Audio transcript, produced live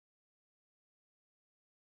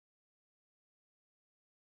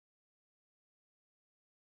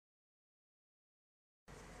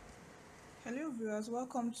Hello viewers,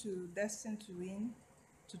 welcome to Destined to Win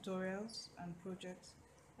tutorials and projects.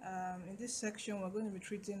 In this section we're going to be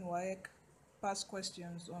treating Waec past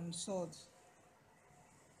questions on Surds.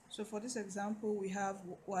 So for this example we have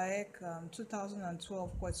Waec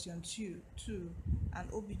 2012 question 2 and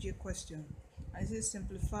OBJ question. And it says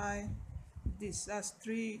simplify this, that's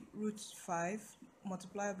 3 root 5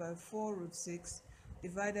 multiplied by 4 root 6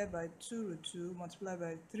 divided by 2 root 2 multiplied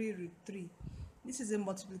by 3 root 3. This is a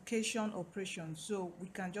multiplication operation, so we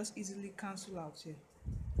can just easily cancel out here.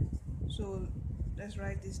 So let's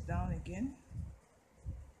write this down again.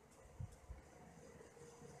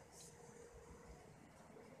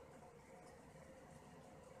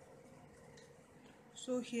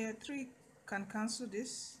 So here 3 can cancel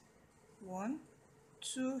this, 1,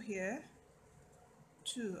 2 here,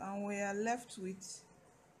 2, and we are left with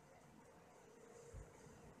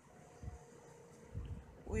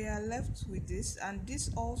this, and this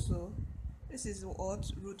also, this is what,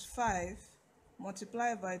 root 5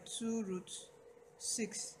 multiplied by 2 root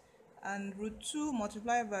 6, and root 2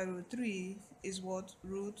 multiplied by root 3 is what,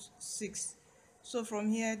 root 6. So from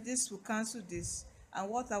here this will cancel this, and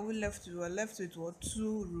what are we left with? We're left with what,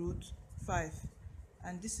 2 root 5,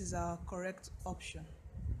 and this is our correct option.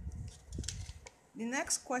 The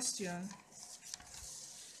next question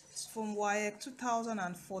is from Waec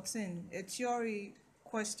 2014, a theory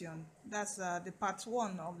question. That's the part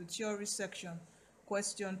 1 of the theory section,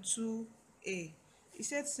 question 2a. It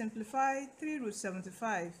said simplify 3 root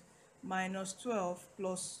 75 minus 12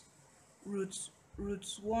 plus root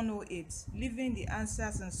 108, leaving the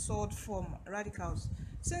answers in surd form radicals.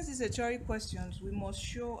 Since these are theory questions, we must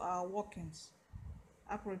show our workings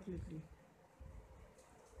appropriately.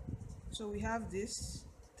 So we have this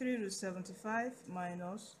 3 root 75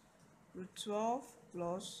 minus root 12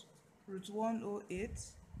 plus root 108.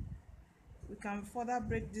 We can further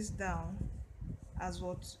break this down as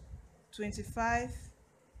what, 25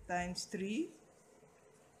 times 3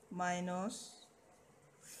 minus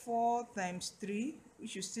 4 times 3,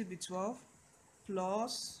 which will still be 12,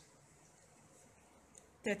 plus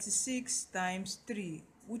 36 times 3,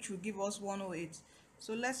 which will give us 108.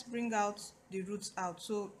 So let's bring out the roots out.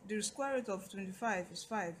 So the square root of 25 is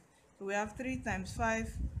 5. So we have 3 times 5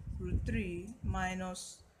 root 3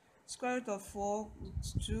 minus square root of 4 root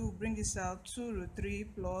 2, bring this out, 2 root 3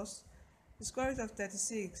 plus the square root of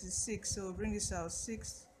 36 is 6, so we'll bring this out,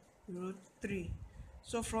 6 root 3.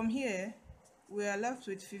 So from here we are left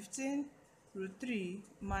with 15 root 3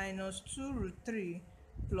 minus 2 root 3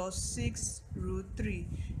 plus 6 root 3.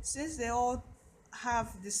 Since they all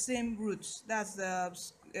have the same roots, that's the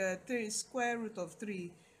square root of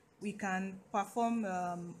 3, we can perform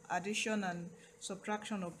addition and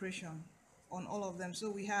subtraction operation on all of them.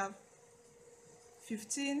 So we have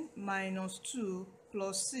 15 minus 2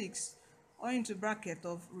 plus 6 or into bracket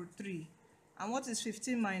of root 3. And what is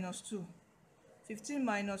 15 minus 2? 15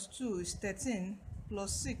 minus 2 is 13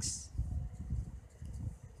 plus 6.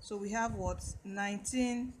 So we have what?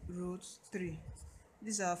 19 root 3.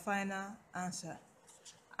 This is our final answer.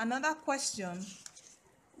 Another question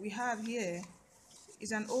we have here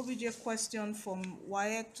is an OBJ question from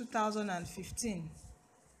Waec 2015.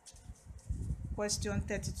 Question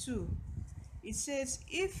 32. It says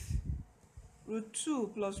if root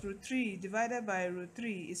 2 plus root 3 divided by root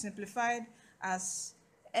 3 is simplified as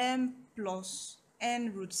m plus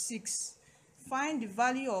n root 6, find the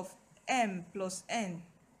value of m plus n.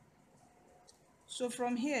 So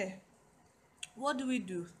from here, what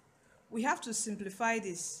do? We have to simplify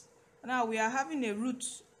this. Now we are having a root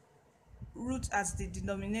as the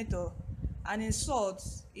denominator, and in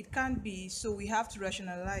surds it can't be, so we have to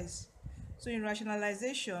rationalize. So in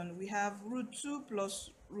rationalization we have root 2 plus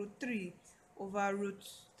root 3 over root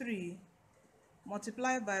 3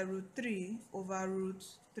 multiplied by root 3 over root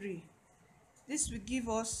 3. This will give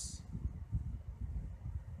us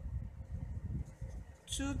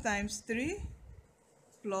 2 times 3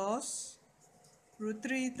 plus root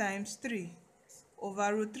 3 times 3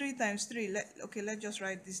 over root 3 times 3. Let's just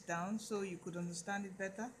write this down so you could understand it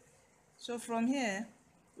better. So from here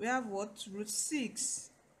we have what? Root 6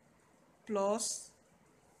 plus,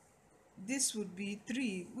 this would be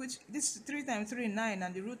 3, which this 3 times 3 9,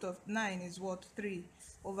 and the root of 9 is what? 3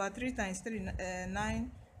 over 3 times 3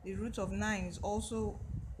 9. The root of 9 is also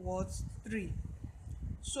what? 3.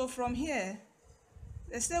 So from here,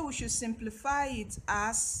 let's say we should simplify it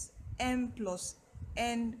as m plus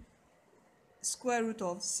n square root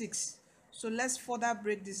of 6. So let's further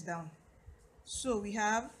break this down. So we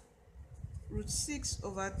have root 6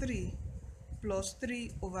 over 3 plus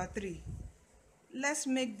 3 over 3. Let's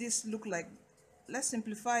make this look like let's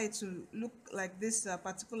simplify it to look like this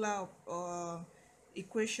particular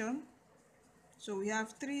equation. So we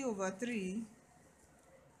have 3 over 3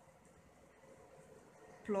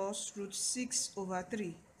 plus root 6 over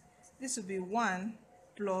 3. This will be 1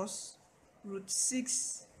 plus root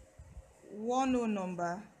 6, one whole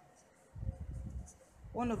number,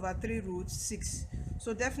 1 over 3 root 6.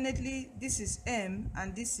 So definitely this is m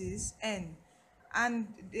and this is n. And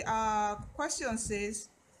the question says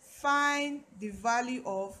find the value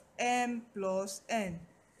of m plus n.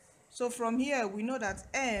 So from here we know that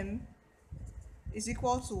m is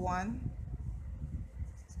equal to 1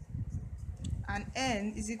 and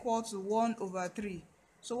n is equal to 1 over 3.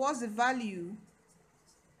 So what's the value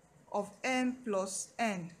of m plus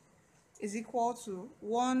n? Is equal to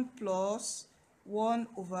 1 plus 1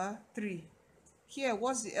 over 3. Here,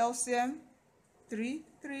 what's the LCM? 3.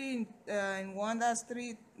 3 in 1, that's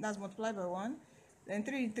 3, that's multiplied by 1. Then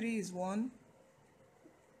 3 in 3 is 1.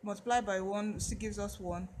 Multiplied by 1 still gives us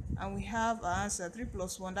 1. And we have our answer, 3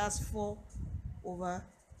 plus 1, that's 4 over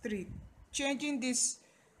 3. Changing this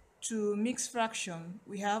to mixed fraction,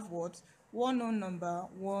 we have what? One whole number,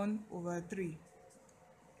 1 over 3.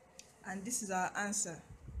 And this is our answer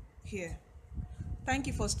here. Thank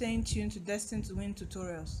you for staying tuned to Destined to Win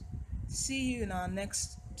tutorials. See you in our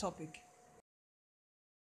next topic.